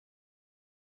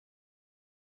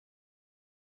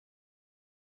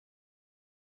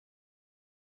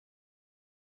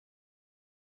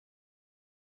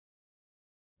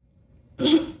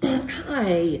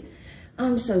Hi.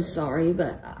 I'm so sorry,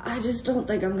 but I just don't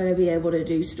think I'm going to be able to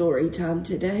do story time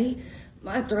today.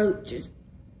 My throat just,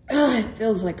 it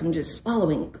feels like I'm just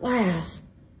swallowing glass.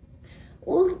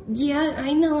 Well, yeah,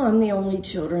 I know I'm the only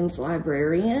children's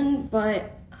librarian,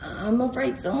 but I'm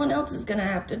afraid someone else is going to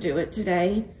have to do it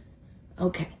today.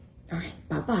 Okay. All right.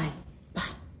 Bye-bye. Bye.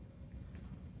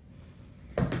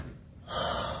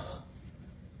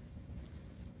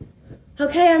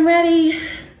 Okay, I'm ready.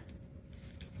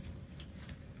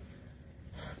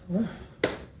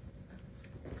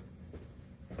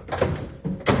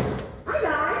 Hi,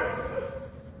 guys.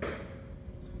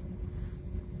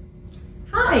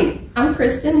 Hi, I'm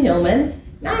Kristen Hillman,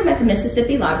 and I'm at the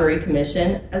Mississippi Library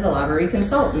Commission as a library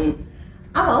consultant.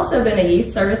 I've also been a youth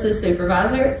services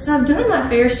supervisor, so I've done my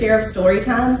fair share of story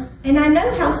times, and I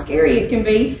know how scary it can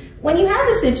be when you have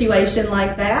a situation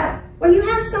like that, where you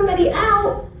have somebody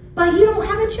out, but you don't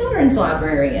have a children's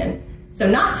librarian. So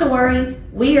not to worry,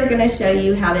 we are going to show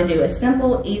you how to do a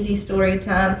simple, easy story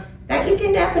time that you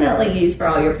can definitely use for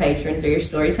all your patrons or your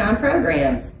story time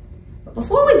programs. But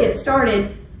before we get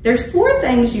started, there's 4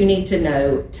 things you need to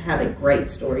know to have a great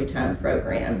story time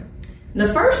program.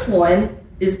 The first one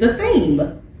is the theme.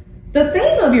 The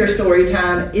theme of your story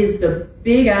time is the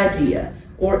big idea,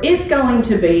 or it's going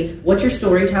to be what your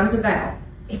story time's about.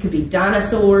 It could be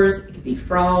dinosaurs, it could be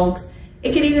frogs,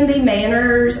 it could even be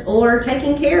manners or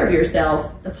taking care of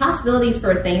yourself. The possibilities for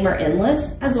a theme are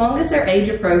endless, as long as they're age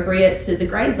appropriate to the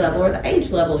grade level or the age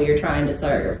level you're trying to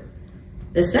serve.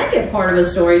 The second part of a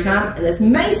story time, and this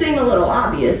may seem a little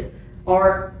obvious,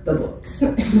 are the books.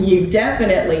 You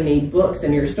definitely need books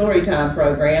in your story time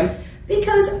program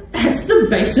because that's the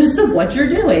basis of what you're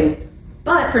doing.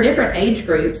 But for different age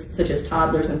groups, such as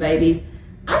toddlers and babies,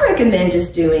 I recommend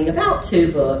just doing about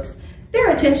 2 books.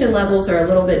 Their attention levels are a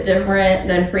little bit different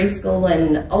than preschool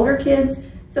and older kids,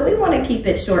 so we want to keep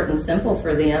it short and simple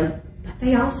for them, but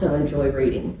they also enjoy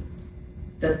reading.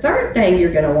 The third thing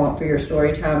you're going to want for your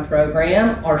Storytime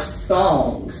program are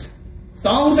songs.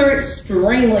 Songs are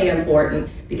extremely important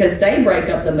because they break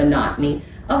up the monotony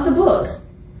of the books.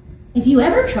 If you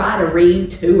ever try to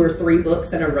read 2 or 3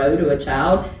 books in a row to a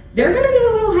child, they're going to get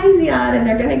a little hazy-eyed and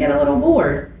they're going to get a little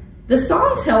bored. The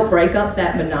songs help break up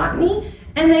that monotony,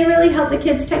 and they really help the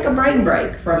kids take a brain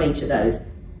break from each of those.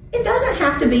 It doesn't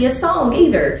have to be a song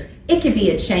either. It could be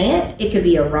a chant, it could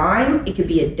be a rhyme, it could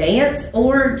be a dance,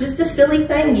 or just a silly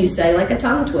thing you say like a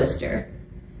tongue twister.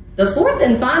 The fourth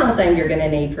and final thing you're going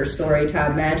to need for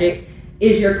Storytime Magic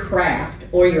is your craft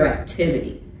or your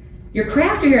activity. Your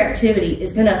craft or your activity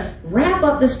is going to wrap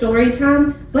up the story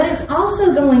time, but it's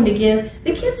also going to give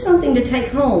the kids something to take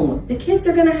home. The kids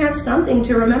are going to have something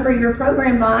to remember your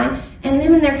program by, and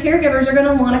them and their caregivers are going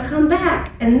to want to come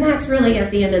back. And that's really,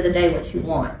 at the end of the day, what you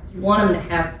want. You want them to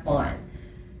have fun.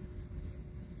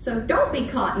 So don't be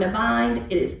caught in a bind.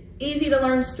 It is easy to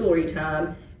learn story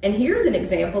time. And here's an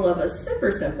example of a super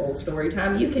simple story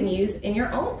time you can use in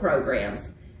your own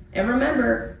programs. And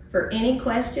remember, for any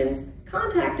questions,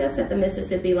 contact us at the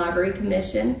Mississippi Library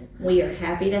Commission. We are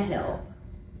happy to help.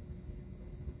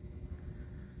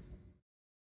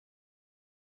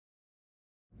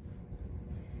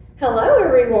 Hello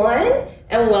everyone,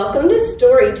 and welcome to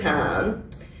Storytime.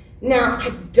 Now, I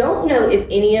don't know if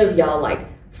any of y'all like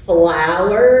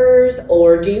flowers,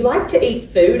 or do you like to eat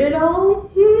food at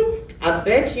all? I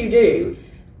bet you do.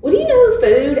 Well, do you know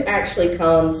food actually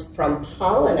comes from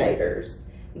pollinators?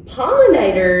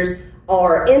 Pollinators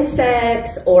are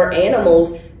insects or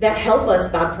animals that help us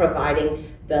by providing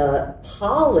the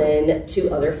pollen to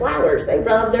other flowers. They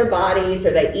rub their bodies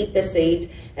or they eat the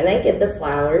seeds and they give the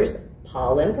flowers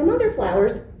pollen from other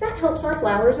flowers. That helps our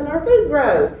flowers and our food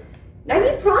grow. Now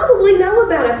you probably know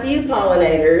about a few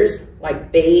pollinators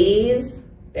like bees.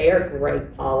 They are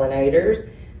great pollinators.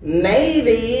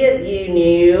 Maybe you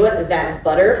knew that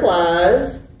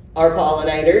butterflies are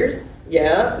pollinators.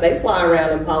 Yeah, they fly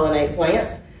around and pollinate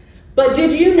plants. But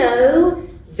did you know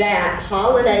that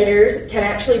pollinators can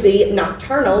actually be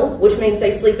nocturnal, which means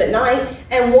they sleep at night,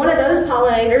 and one of those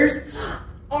pollinators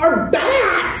are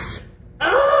bats?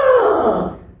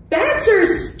 Oh, bats are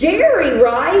scary,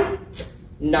 right?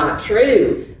 Not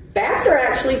true. Bats are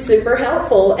actually super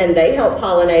helpful, and they help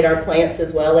pollinate our plants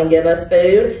as well and give us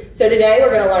food. So today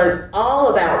we're going to learn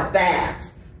all about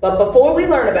bats. But before we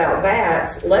learn about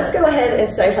bats, let's go ahead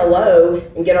and say hello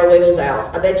and get our wiggles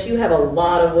out. I bet you have a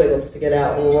lot of wiggles to get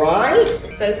out, right?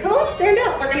 So come on, stand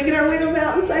up. We're going to get our wiggles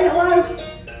out and say hello.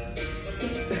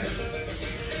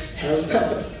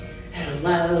 Hello,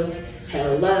 hello,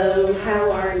 hello,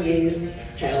 how are you?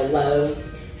 Hello,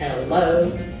 hello,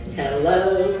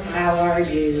 hello, how are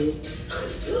you? I'm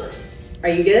good. Are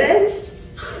you good?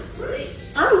 I'm great.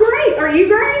 Are you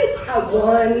great?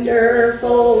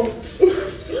 Wonderful.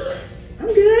 I'm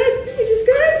good. You just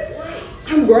good?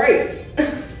 I'm great.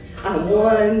 I'm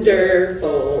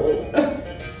wonderful.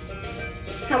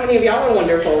 How many of y'all are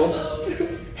wonderful?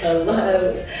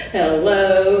 Hello,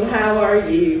 hello, how are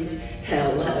you?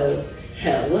 Hello,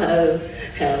 hello,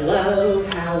 hello,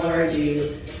 how are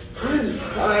you? I'm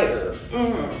tired.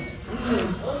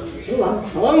 Ooh, I'm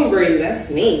hungry,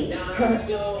 that's me.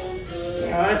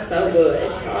 Not so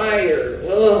good, tired,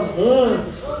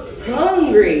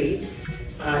 hungry.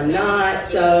 I'm not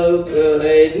so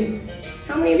good.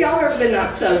 How many of y'all have been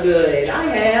not so good? I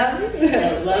have.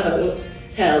 Hello,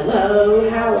 hello,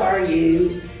 how are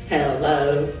you?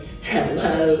 Hello,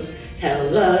 hello,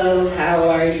 hello, how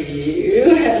are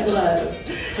you? Hello,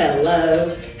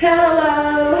 hello,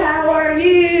 hello, how are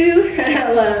you?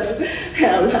 Hello,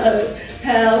 hello,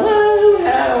 hello,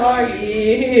 how are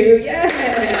you? Yeah!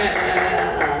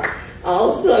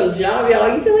 Awesome job,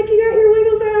 y'all. You feel like you got your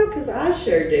wiggles out? Because I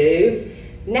sure do.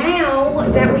 Now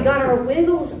that we got our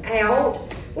wiggles out,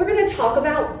 we're going to talk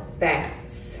about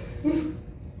bats.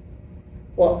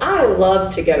 Well, I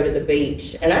love to go to the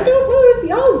beach, and I don't know if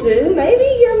y'all do. Maybe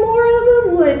you're more of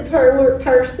a wood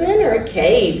person or a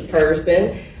cave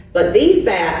person, but these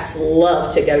bats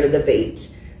love to go to the beach.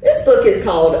 This book is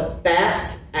called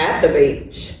Bats at the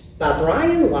Beach by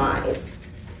Brian Lies.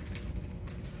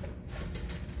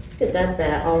 Look at that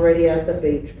bat already at the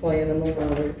beach playing in the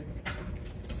water.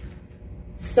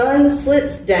 Sun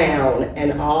slips down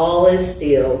and all is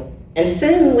still, and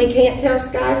soon we can't tell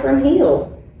sky from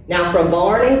hill. Now from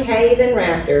barn and cave and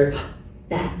rafter,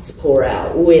 bats pour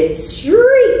out with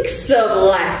shrieks of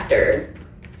laughter.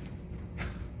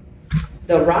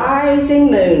 The rising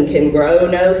moon can grow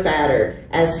no fatter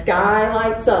as sky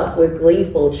lights up with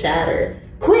gleeful chatter.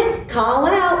 Quick, call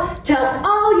out, tell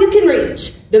all you can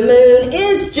reach. The moon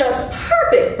is just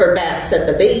perfect for bats at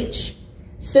the beach.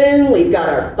 Soon we've got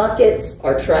our buckets,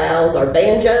 our trowels, our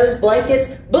banjos, blankets,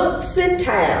 books, and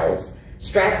towels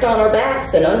strapped on our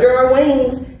backs and under our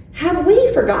wings. Have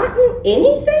we forgotten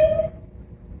anything?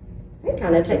 They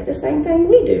kind of take the same thing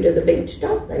we do to the beach,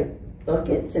 don't they?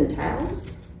 Buckets and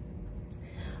towels.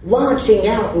 Launching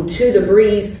out into the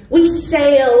breeze, we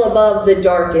sail above the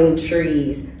darkened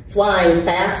trees, flying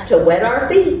fast to wet our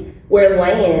feet where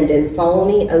land and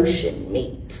foamy ocean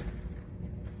meet.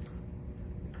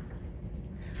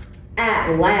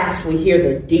 At last we hear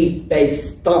the deep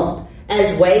bass thump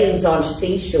as waves on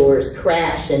seashores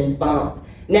crash and bump.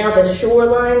 Now the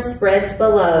shoreline spreads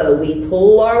below. We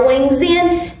pull our wings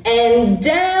in and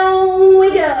down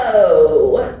we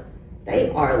go. They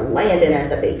are landing at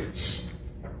the beach.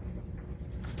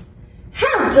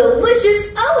 How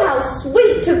delicious, oh how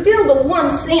sweet to feel the warm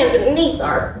sand beneath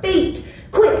our feet.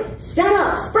 Quick, set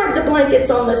up, spread the blankets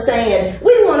on the sand.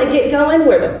 We want to get going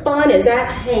where the fun is at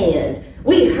hand.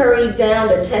 We hurry down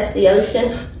to test the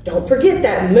ocean. Don't forget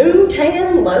that moon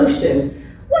tan lotion.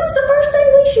 What's the first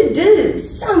thing we should do?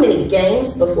 So many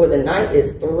games before the night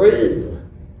is through.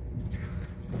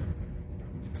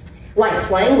 Like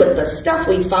playing with the stuff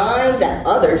we find that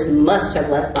others must have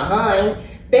left behind.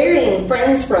 Burying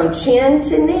friends from chin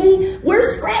to knee. We're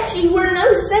scratchy where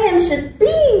no sand should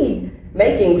be.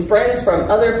 Making friends from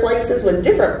other places with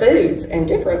different foods and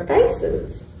different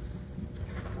faces.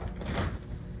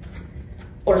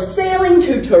 Or sailing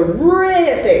to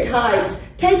terrific heights,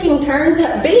 taking turns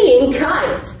at being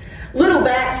kites. Little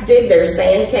bats dig their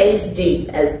sand caves deep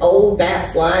as old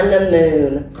bats line the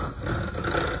moon.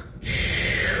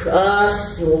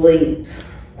 Asleep.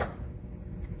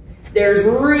 There's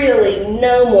really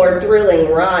no more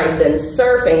thrilling ride than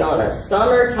surfing on a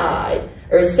summer tide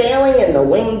or sailing in the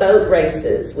wingboat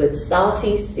races with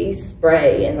salty sea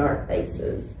spray in our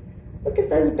faces. Look at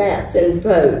those bats in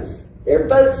boats. Their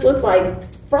boats look like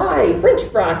French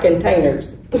fry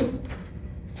containers.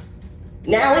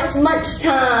 Now it's lunch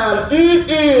time.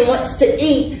 What's to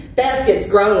eat? Baskets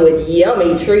grown with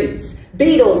yummy treats.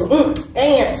 Beetles,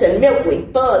 ants and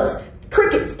milkweed bugs.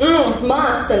 Crickets,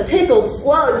 moths and pickled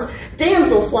slugs.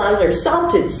 Damselflies are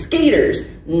salted skeeters.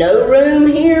 No room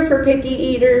here for picky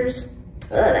eaters.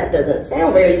 That doesn't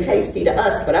sound very tasty to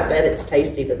us, but I bet it's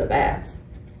tasty to the bats.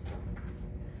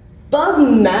 Bug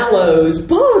mallows,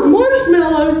 bug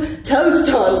marshmallows, toast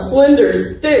on slender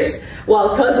sticks,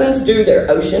 while cousins do their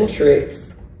ocean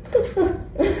tricks.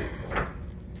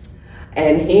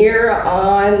 And here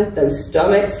on those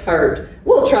stomachs hurt,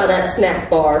 we'll try that snack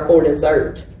bar for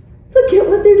dessert. Look at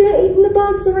what they're doing, eating the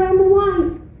bugs around the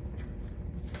light.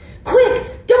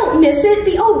 Quick, don't miss it,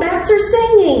 the old bats are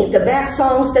singing the bat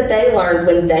songs that they learned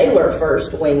when they were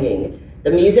first winging.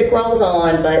 The music rolls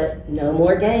on, but no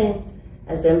more games.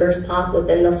 As embers pop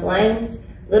within the flames,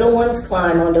 Little ones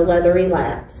climb onto leathery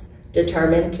laps,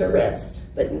 determined to rest,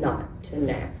 but not to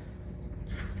nap.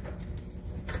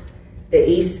 The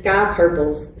east sky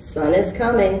purples, sun is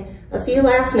coming, a few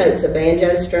last notes of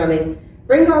banjo strumming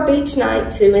bring our beach night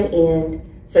to an end.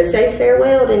 So say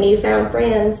farewell to newfound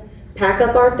friends, pack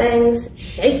up our things,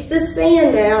 shake the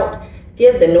sand out,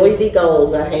 give the noisy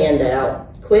gulls a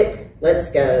handout. Quick, let's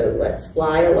go, let's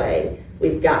fly away.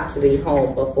 We've got to be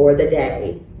home before the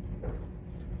day.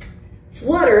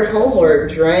 Flutter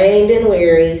homeward, drained and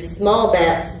weary, small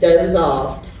bats doze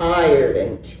off, tired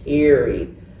and teary.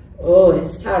 Oh,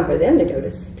 it's time for them to go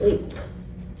to sleep.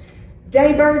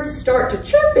 Daybirds start to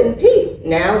chirp and peep.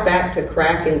 Now back to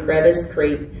crack and crevice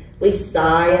creep. We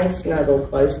sigh and snuggle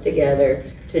close together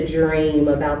to dream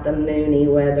about the moony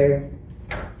weather.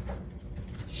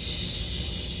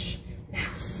 Shh,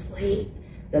 now sleep.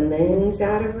 The moon's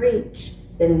out of reach.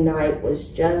 The night was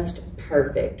just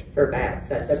perfect for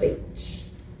bats at the beach.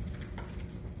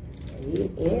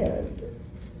 The end.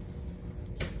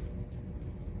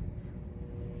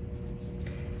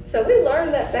 So we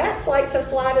learned that bats like to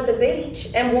fly to the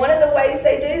beach, and one of the ways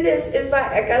they do this is by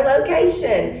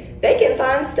echolocation. They can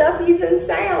find stuff using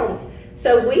sounds.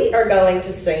 So we are going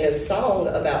to sing a song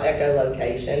about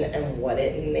echolocation and what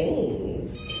it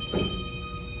means.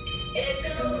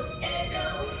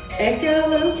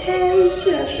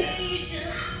 Echolocation.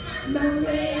 My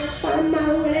way, I find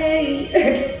my way.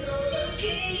 Echolocation.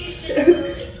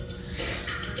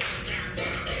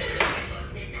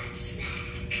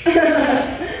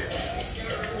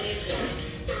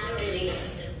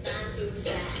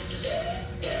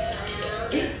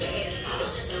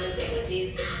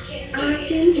 I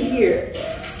can hear.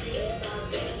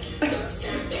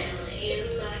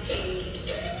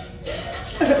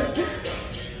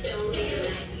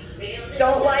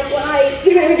 Don't like light.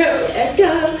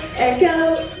 Echo,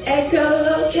 echo,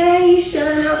 echolocation.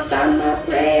 I'll find my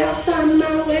prey, I'll find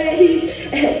my way.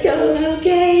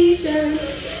 Echolocation.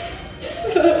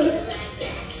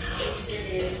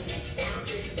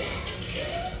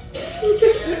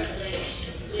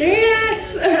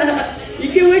 Dance! You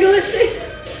can wiggle it too.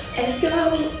 Echo,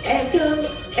 echo,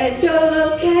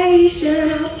 echolocation.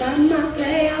 I'll find my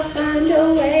prey, I'll find a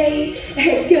way.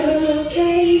 Echolocation.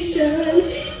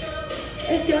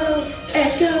 Echo,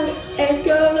 echo,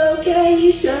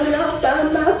 echolocation. I'll find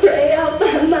my prey, I'll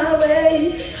find my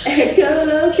way.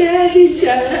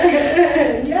 Echolocation.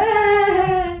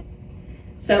 Yeah!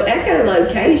 So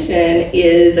echolocation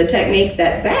is a technique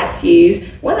that bats use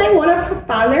when they want to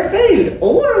find their food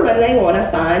or when they want to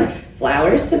find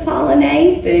flowers to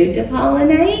pollinate, food to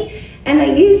pollinate, and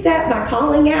they use that by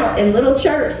calling out in little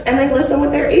chirps and they listen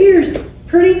with their ears.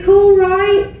 Pretty cool,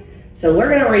 right? So we're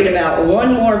going to read about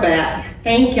one more bat. I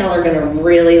think y'all are going to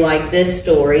really like this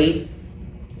story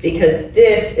because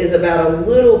this is about a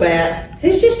little bat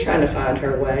who's just trying to find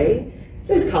her way.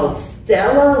 This is called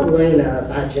Stella Luna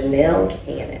by Janelle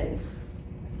Cannon.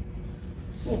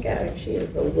 Look at her, she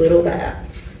is a little bat.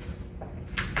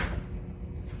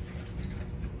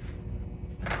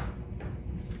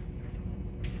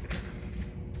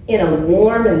 In a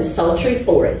warm and sultry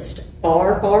forest,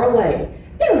 far, far away,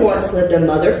 there once lived a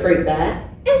mother fruit bat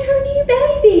and her new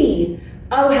baby.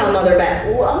 Oh, how Mother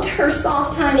Bat loved her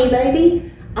soft, tiny baby.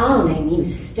 I'll name you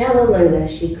Stella Luna,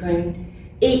 she crooned.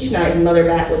 Each night, Mother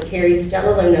Bat would carry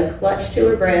Stella Luna clutched to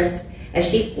her breast as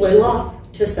she flew off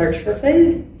to search for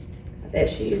food. I bet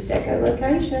she used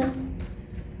echolocation.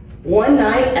 One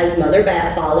night, as Mother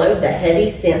Bat followed the heavy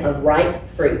scent of ripe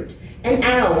fruit, an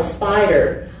owl spied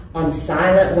her. On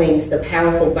silent wings, the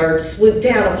powerful bird swooped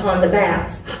down upon the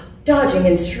bats. Dodging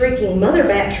and shrieking, Mother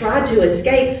Bat tried to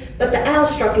escape, but the owl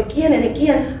struck again and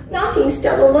again, knocking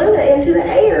Stella Luna into the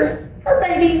air. Her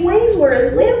baby wings were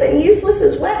as limp and useless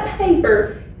as wet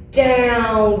paper.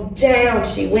 Down, down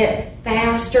she went,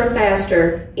 faster and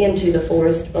faster, into the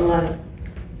forest below.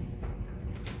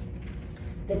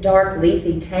 The dark,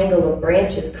 leafy tangle of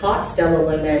branches caught Stella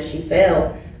Luna as she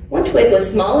fell. One twig was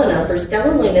small enough for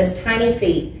Stella Luna's tiny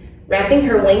feet. Wrapping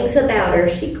her wings about her,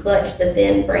 she clutched the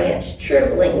thin branch,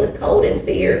 trembling with cold and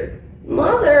fear.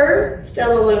 "Mother,"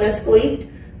 Stella Luna squeaked,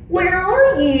 "where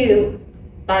are you?"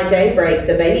 By daybreak,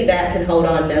 the baby bat could hold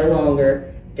on no longer.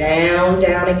 Down,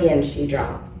 down again she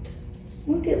dropped.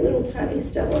 Look at little tiny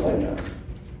Stella Luna.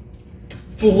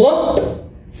 Flump!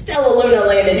 Stella Luna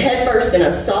landed headfirst in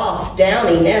a soft,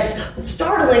 downy nest,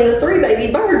 startling the three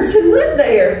baby birds who lived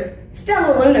there.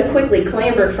 Stella Luna quickly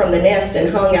clambered from the nest and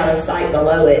hung out of sight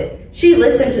below it. She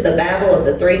listened to the babble of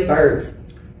the three birds.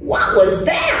 "What was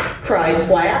that?" cried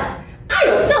Flap. "I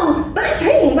don't know, but it's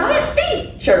hanging by its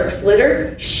feet," chirped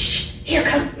Flitter. "Shh, here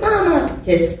comes Mama,"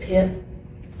 hissed Pip.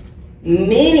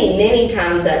 Many, many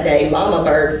times that day, Mama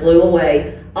Bird flew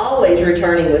away, always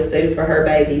returning with food for her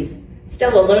babies.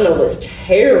 Stellaluna was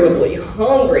terribly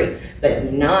hungry,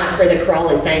 but not for the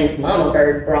crawly things Mama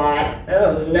Bird brought.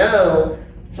 Oh no!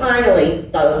 Finally,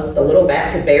 though the little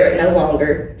bat could bear it no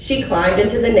longer, she climbed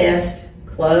into the nest,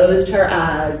 closed her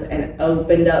eyes, and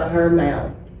opened up her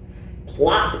mouth.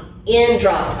 Plop! In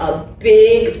dropped a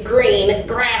big green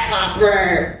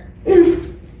grasshopper.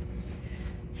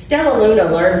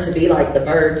 Stellaluna learned to be like the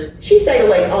birds. She stayed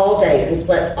awake all day and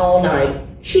slept all night.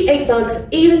 She ate bugs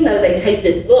even though they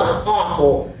tasted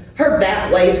awful. Her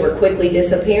bat ways were quickly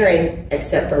disappearing,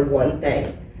 except for one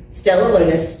thing.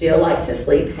 Stellaluna still liked to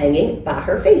sleep hanging by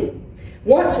her feet.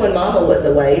 Once when Mama was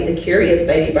away, the curious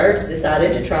baby birds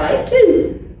decided to try it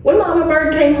too. When Mama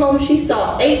Bird came home, she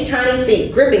saw 8 tiny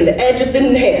feet gripping the edge of the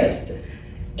nest.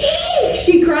 "Eek!"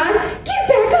 she cried. "Get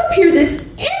back up here this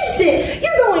instant!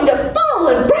 You're going to fall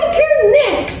and break your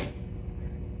necks!"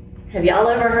 Have y'all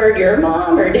ever heard your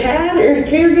mom or dad or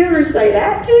caregiver say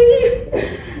that to you?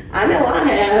 I know I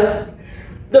have.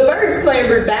 The birds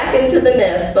clambered back into the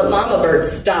nest, but Mama Bird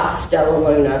stopped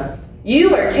Stellaluna.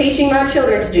 "You are teaching my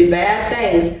children to do bad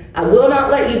things. I will not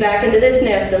let you back into this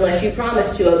nest unless you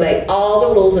promise to obey all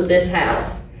the rules of this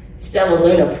house."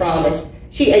 Stellaluna promised.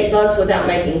 She ate bugs without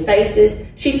making faces.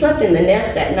 She slept in the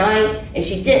nest at night, and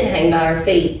she didn't hang by her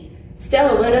feet.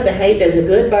 Stellaluna behaved as a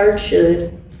good bird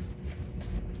should.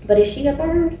 But is she a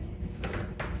bird?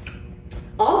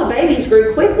 All the babies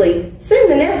grew quickly. Soon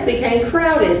the nest became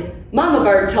crowded. Mama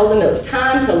Bird told them it was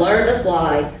time to learn to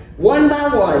fly. One by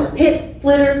one, Pip,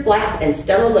 Flitter, Flap, and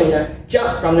Stellaluna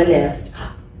jumped from the nest.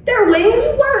 Their wings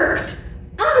worked!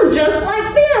 I'm just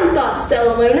like them, thought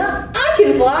Stellaluna. I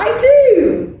can fly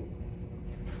too!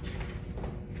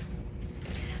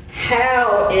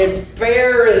 How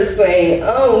embarrassing!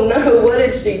 Oh no, what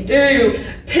did she do?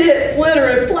 Pip, Flitter,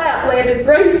 and Flap landed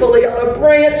gracefully on a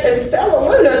branch, and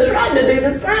Stellaluna tried to do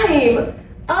the same.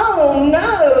 Oh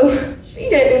no, she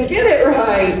didn't get it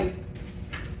right.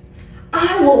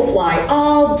 I will fly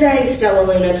all day,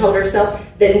 Stellaluna told herself.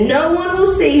 Then no one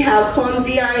will see how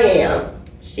clumsy I am.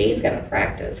 She's gonna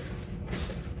practice.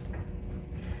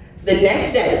 The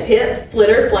next day, Pip,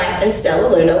 Flitter, Flap, and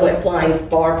Stellaluna went flying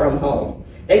far from home.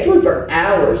 They flew for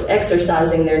hours,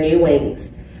 exercising their new wings.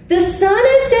 The sun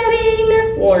is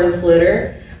setting, warned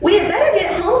Flitter. We had better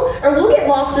get home or we'll get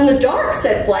lost in the dark,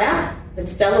 said Flap. But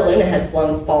Stellaluna had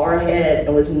flown far ahead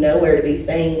and was nowhere to be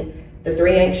seen. The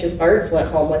 3 anxious birds went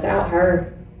home without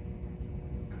her.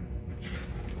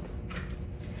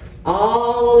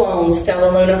 All alone,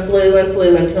 Stellaluna flew and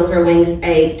flew until her wings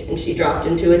ached and she dropped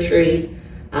into a tree.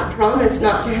 I promised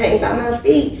not to hang by my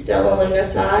feet, Stellaluna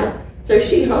sighed. So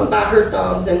she hung by her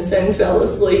thumbs and soon fell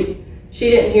asleep. She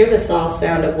didn't hear the soft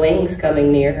sound of wings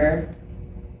coming near her.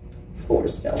 Poor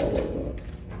Stellaluna.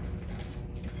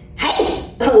 Hey,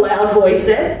 a loud voice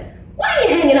said. Why are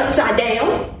you hanging upside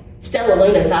down?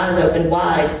 Stellaluna's eyes opened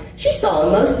wide. She saw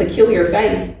a most peculiar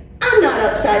face. I'm not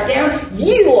upside down.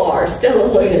 You are,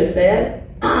 Stellaluna said.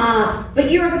 Ah,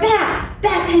 but you're a bat.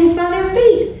 Bats hangs by their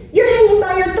feet. You're hanging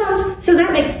by your thumbs, so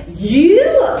that makes you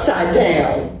upside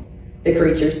down, the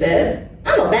creature said.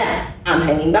 I'm a bat. I'm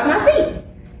hanging by my feet.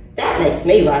 That makes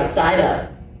me right side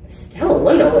up.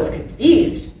 Stellaluna was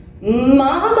confused.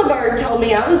 Mama Bird told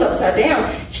me I was upside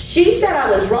down. She said I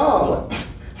was wrong.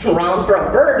 Wrong for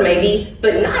a bird maybe,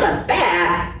 but not a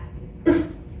bat.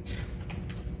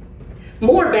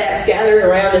 More bats gathered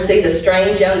around to see the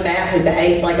strange young bat who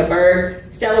behaved like a bird.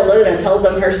 Stellaluna told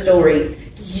them her story.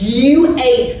 You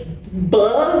ate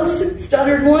bugs,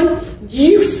 stuttered one.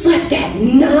 You slept at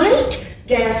night,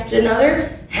 gasped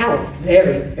another. How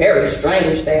very, very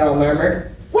strange, they all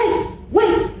murmured. Wait,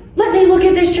 let me look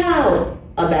at this child.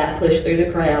 A bat pushed through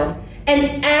the crowd.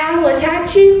 An owl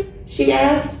attacked you? She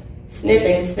asked.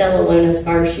 Sniffing Stellaluna's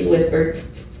fur, she whispered,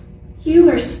 You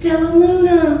are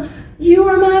Stellaluna. You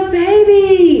are my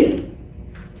baby.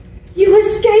 You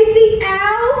escaped the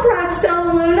owl, cried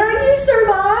Stellaluna. You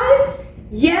survived?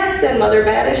 Yes, said Mother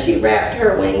Bat as she wrapped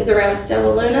her wings around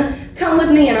Stellaluna. Come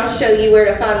with me and I'll show you where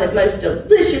to find the most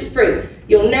delicious fruit.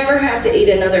 You'll never have to eat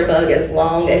another bug as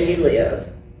long as you live.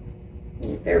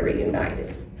 They're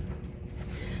reunited.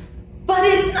 But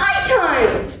it's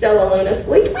nighttime, Stellaluna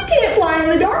squeaked. We can't fly in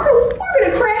the dark or we're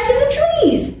going to crash in the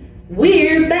trees.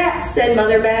 We're bats, said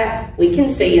Mother Bat. We can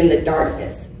see in the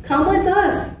darkness. Come with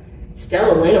us.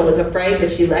 Stellaluna was afraid,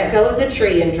 but she let go of the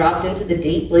tree and dropped into the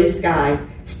deep blue sky.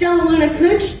 Stellaluna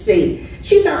could see.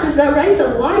 She felt as though rays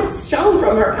of light shone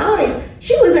from her eyes.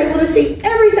 She was able to see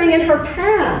everything in her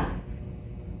path.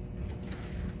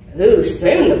 Ooh,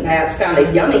 soon the bats found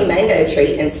a yummy mango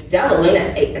tree, and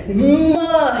Stellaluna ate as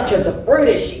much of the fruit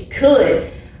as she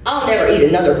could. I'll never eat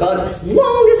another bug as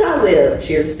long as I live,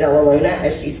 cheered Stellaluna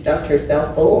as she stuffed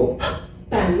herself full.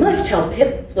 But I must tell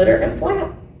Pip, Flitter, and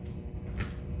Flap.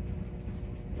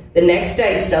 The next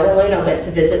day, Stellaluna went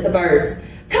to visit the birds.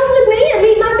 Come with me and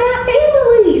meet my bat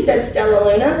family, said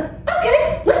Stellaluna.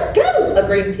 Okay, let's go,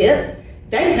 agreed Pip.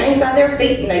 They hang by their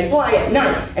feet and they fly at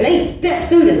night, and they eat the best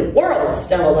food in the world,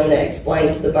 Stellaluna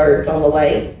explained to the birds on the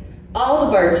way. All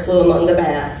the birds flew among the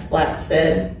bats, Flap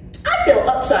said. I feel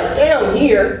upside down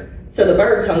here. So the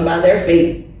birds hung by their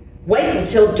feet. Wait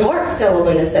until dark,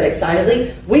 Stellaluna said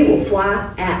excitedly. We will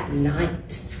fly at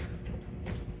night.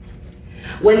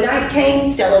 When night came,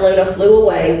 Stellaluna flew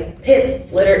away. Pip,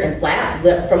 Flitter, and Flap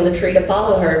leapt from the tree to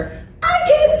follow her. I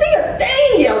can't see a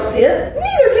thing, yelled Pip.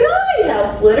 Neither can I,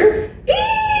 howled Flitter.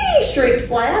 Eee, shrieked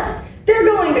Flap. They're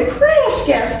going to crash,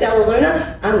 gasped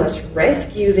Stellaluna. I must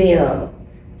rescue them.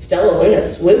 Stellaluna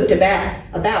swooped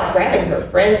about grabbing her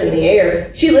friends in the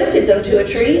air. She lifted them to a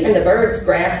tree, and the birds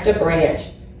grasped a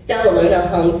branch. Stellaluna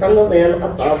hung from the limb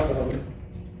above them.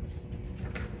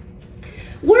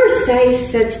 We're safe,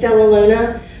 said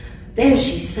Stellaluna. Then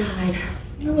she sighed.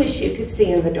 I wish you could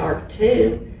see in the dark,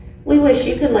 too. We wish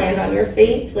you could land on your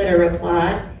feet, Flitter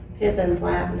replied. Pip and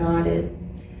Flap nodded.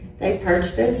 They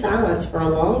perched in silence for a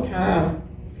long time.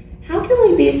 How can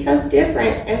we be so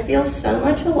different and feel so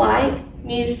much alike,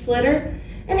 mused Flitter.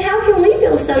 And how can we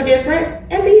feel so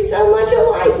different and be so much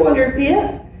alike, wondered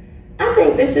Pip. I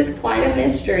think this is quite a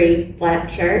mystery, Flap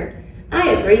chirped. I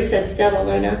agree, said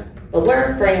Stellaluna, but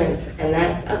we're friends, and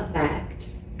that's a fact.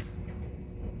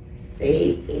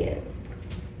 The end.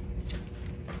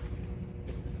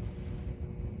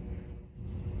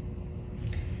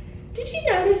 Did you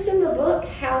notice in the book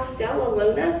how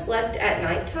Stellaluna slept at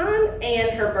nighttime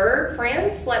and her bird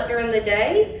friends slept during the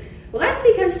day? Well, that's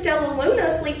because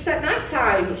Stellaluna sleeps at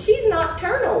nighttime. She's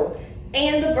nocturnal.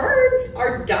 And the birds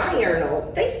are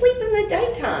diurnal. They sleep in the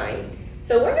daytime.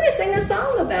 So we're going to sing a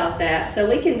song about that so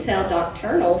we can tell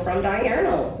nocturnal from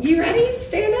diurnal. You ready?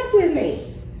 Stand up with me.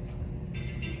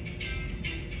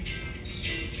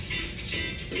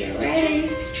 Get ready.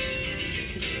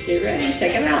 Get ready.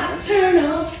 Check them out.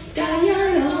 Nocturnal,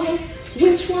 diurnal.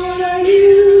 Which one are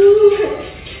you?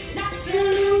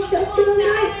 Nocturnal, up the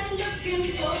night.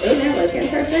 Oh, they're looking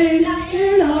for food.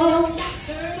 Nocturnal.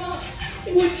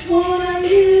 Which one are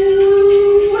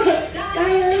you?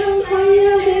 Diurnal,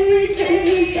 playing everything.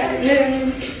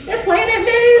 They're playing at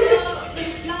noon.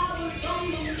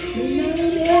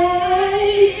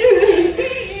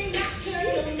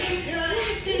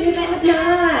 At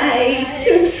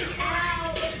night.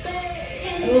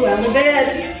 Oh, I'm in bed.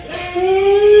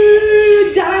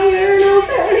 Ooh, diurnal.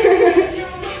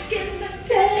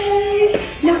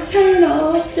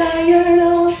 Nocturnal,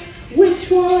 diurnal. Which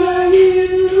one are you?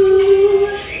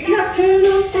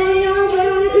 Nocturnal, diurnal.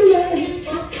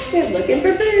 They're looking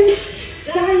for food.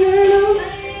 Diurnal.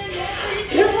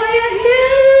 They're playing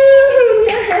noon.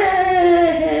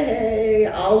 Yay!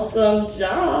 Awesome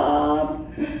job.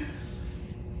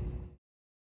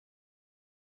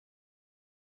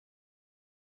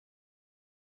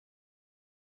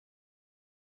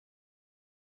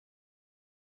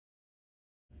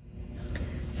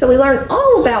 So we learned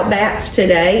all about bats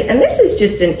today, and this is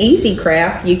just an easy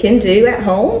craft you can do at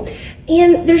home.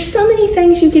 And there's so many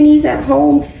things you can use at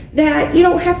home that you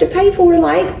don't have to pay for,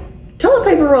 like toilet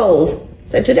paper rolls.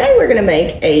 So today we're gonna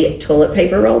make a toilet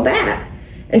paper roll bat.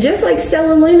 And just like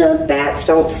Stellaluna, bats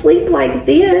don't sleep like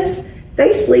this.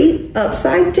 They sleep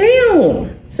upside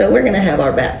down. So we're gonna have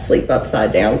our bat sleep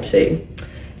upside down too.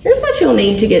 Here's what you'll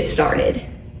need to get started.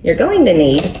 You're going to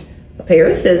need a pair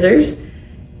of scissors.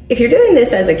 If you're doing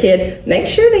this as a kid, make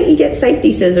sure that you get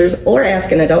safety scissors or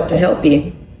ask an adult to help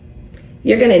you.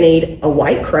 You're going to need a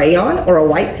white crayon or a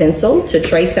white pencil to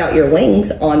trace out your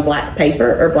wings on black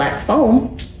paper or black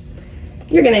foam.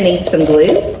 You're going to need some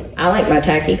glue. I like my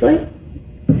tacky glue.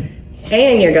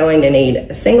 And you're going to need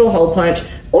a single hole punch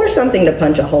or something to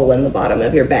punch a hole in the bottom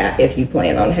of your bat if you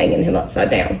plan on hanging him upside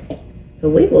down. So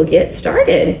we will get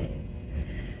started.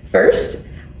 First,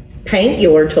 paint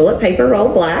your toilet paper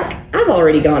roll black. I've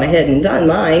already gone ahead and done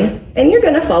mine. And you're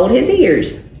going to fold his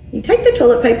ears. You take the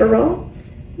toilet paper roll,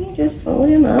 you just fold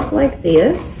him up like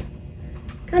this.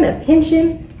 Kind of pinch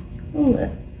him on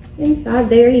the inside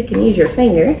there. You can use your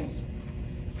finger.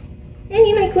 And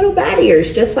you make little bat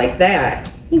ears just like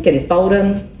that. You can fold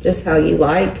them just how you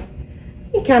like.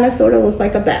 You kind of sort of look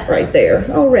like a bat right there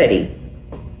already.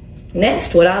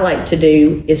 Next, what I like to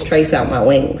do is trace out my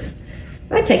wings.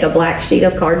 I take a black sheet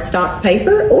of cardstock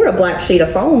paper or a black sheet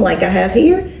of foam like I have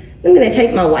here, I'm going to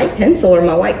take my white pencil or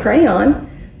my white crayon,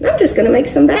 and I'm just going to make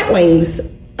some bat wings.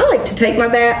 I like to take my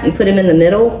bat and put him in the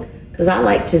middle because I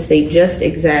like to see just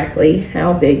exactly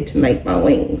how big to make my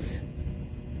wings.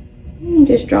 You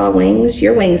just draw wings.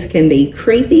 Your wings can be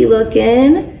creepy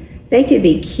looking. They could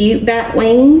be cute bat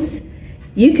wings.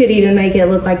 You could even make it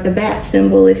look like the bat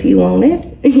symbol if you wanted.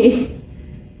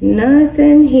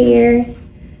 Nothing here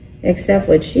except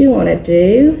what you want to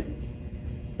do.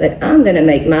 But I'm going to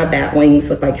make my bat wings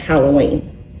look like Halloween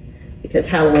because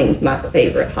Halloween's my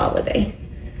favorite holiday.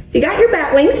 So you got your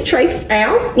bat wings traced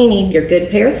out. You need your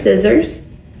good pair of scissors.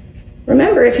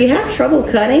 Remember, if you have trouble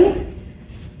cutting,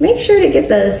 make sure to get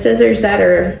the scissors that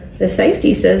are the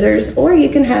safety scissors, or you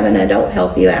can have an adult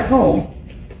help you at home.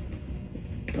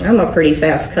 I'm a pretty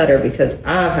fast cutter because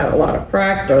I've had a lot of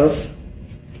practice.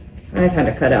 I've had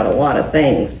to cut out a lot of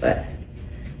things, but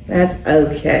that's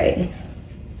okay.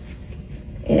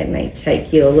 It may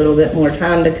take you a little bit more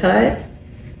time to cut,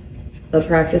 but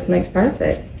practice makes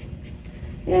perfect.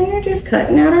 And you're just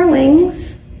cutting out our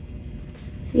wings.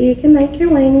 You can make your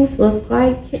wings look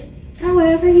like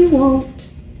however you want.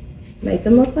 Make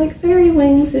them look like fairy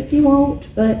wings if you want,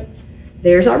 but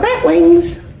there's our bat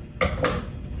wings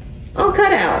all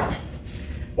cut out.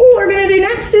 What we're gonna do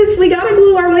next is we gotta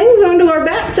glue our wings onto our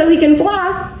bat so he can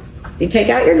fly. So you take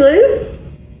out your glue,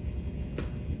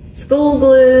 school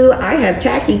glue. I have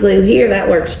tacky glue here, that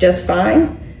works just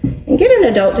fine. And get an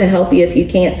adult to help you if you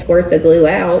can't squirt the glue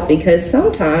out, because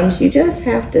sometimes you just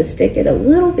have to stick it a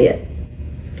little bit.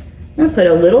 I put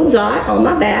a little dot on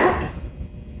my bat.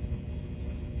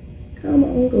 Come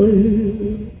on,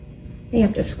 glue. You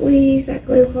have to squeeze that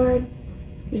glue hard.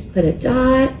 Just put a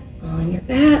dot on your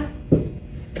bat.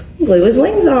 Glue his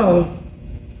wings on.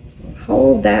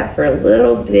 Hold that for a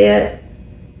little bit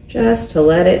just to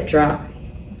let it dry.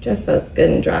 Just so it's good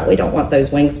and dry. We don't want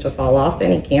those wings to fall off,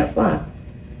 then he can't fly.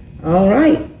 All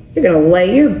right, you're gonna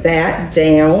lay your bat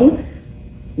down,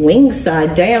 wing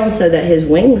side down so that his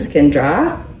wings can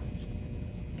dry.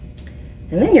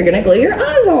 And then you're gonna glue your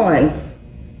eyes on.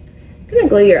 You're gonna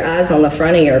glue your eyes on the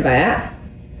front of your bat,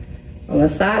 on the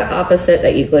side opposite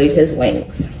that you glued his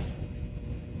wings.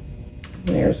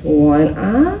 There's one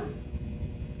eye.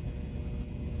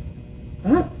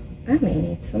 Oh, I may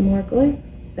need some more glue,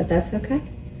 but that's okay.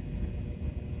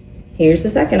 Here's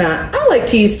the second eye. I like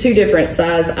to use two different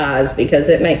size eyes because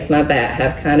it makes my bat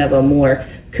have kind of a more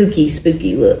kooky,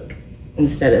 spooky look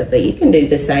instead of, but you can do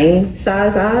the same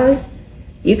size eyes.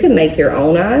 You can make your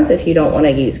own eyes if you don't want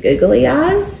to use googly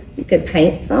eyes. You could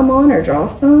paint some on or draw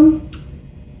some.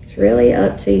 It's really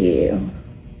up to you.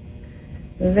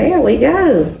 There we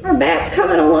go. Our bat's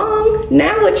coming along.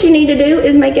 Now what you need to do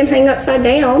is make him hang upside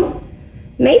down.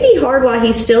 Maybe hard while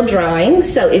he's still drying.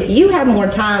 So if you have more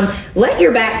time, let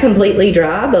your bat completely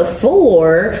dry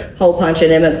before hole punching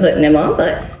him and putting him on.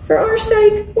 But for our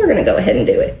sake, we're gonna go ahead and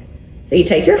do it. So you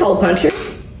take your hole puncher,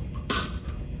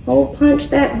 hole punch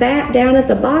that bat down at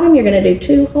the bottom. You're gonna do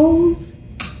 2 holes.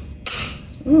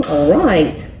 All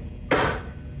right.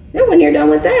 Then when you're done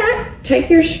with that,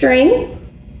 take your string,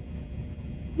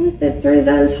 whip it through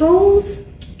those holes.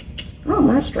 Oh,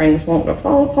 my string's wanting to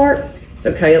fall apart. It's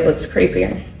okay, it looks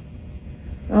creepier.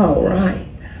 All right.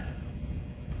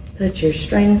 Put your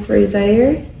string through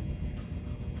there.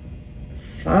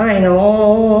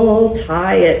 Final,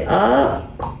 tie it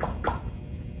up.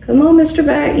 Come on, Mr.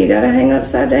 Bat, you gotta hang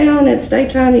upside down. It's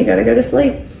daytime, you gotta go to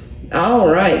sleep. All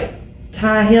right,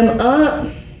 tie him up.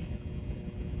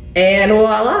 And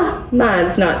voila,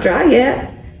 mine's not dry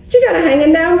yet. But you got a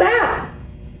hanging down bat.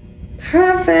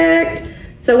 Perfect.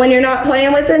 So when you're not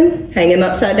playing with him, hang him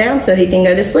upside down so he can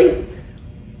go to sleep.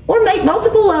 Or make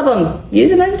multiple of them.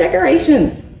 Use them as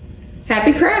decorations.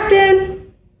 Happy crafting.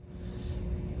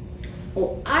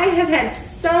 Well, I have had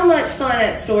so much fun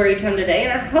at Storytime today,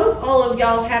 and I hope all of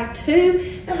y'all have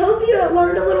too. I hope you have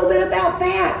learned a little bit about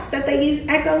bats, that they use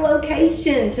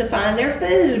echolocation to find their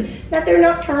food, that they're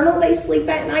nocturnal, they sleep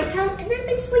at nighttime, and that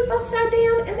they sleep upside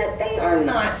down, and that they are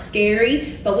not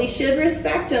scary, but we should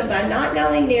respect them by not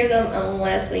going near them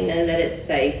unless we know that it's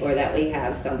safe or that we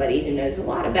have somebody who knows a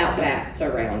lot about bats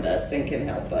around us and can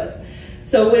help us.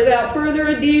 So without further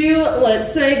ado,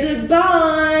 let's say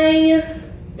goodbye.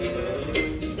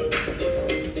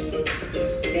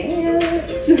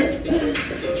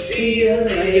 See you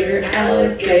later,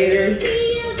 alligator.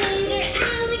 See you later,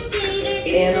 alligator.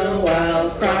 In a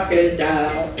wild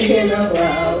crocodile. In a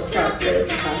wild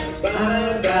crocodile.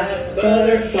 Bye-bye,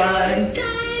 butterfly.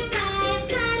 Bye-bye,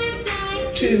 butterfly.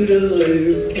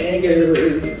 Toodaloo,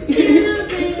 kangaroo.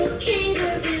 Toodaloo,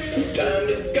 kangaroo. Time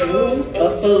to go,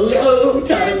 buffalo.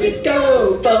 Time to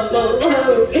go,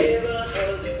 buffalo. Give a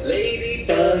hug,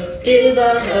 ladybug. give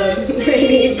a hug,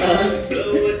 ladybug.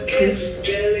 Lowercase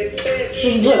jellyfish.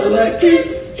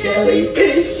 Lowercase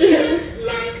jellyfish.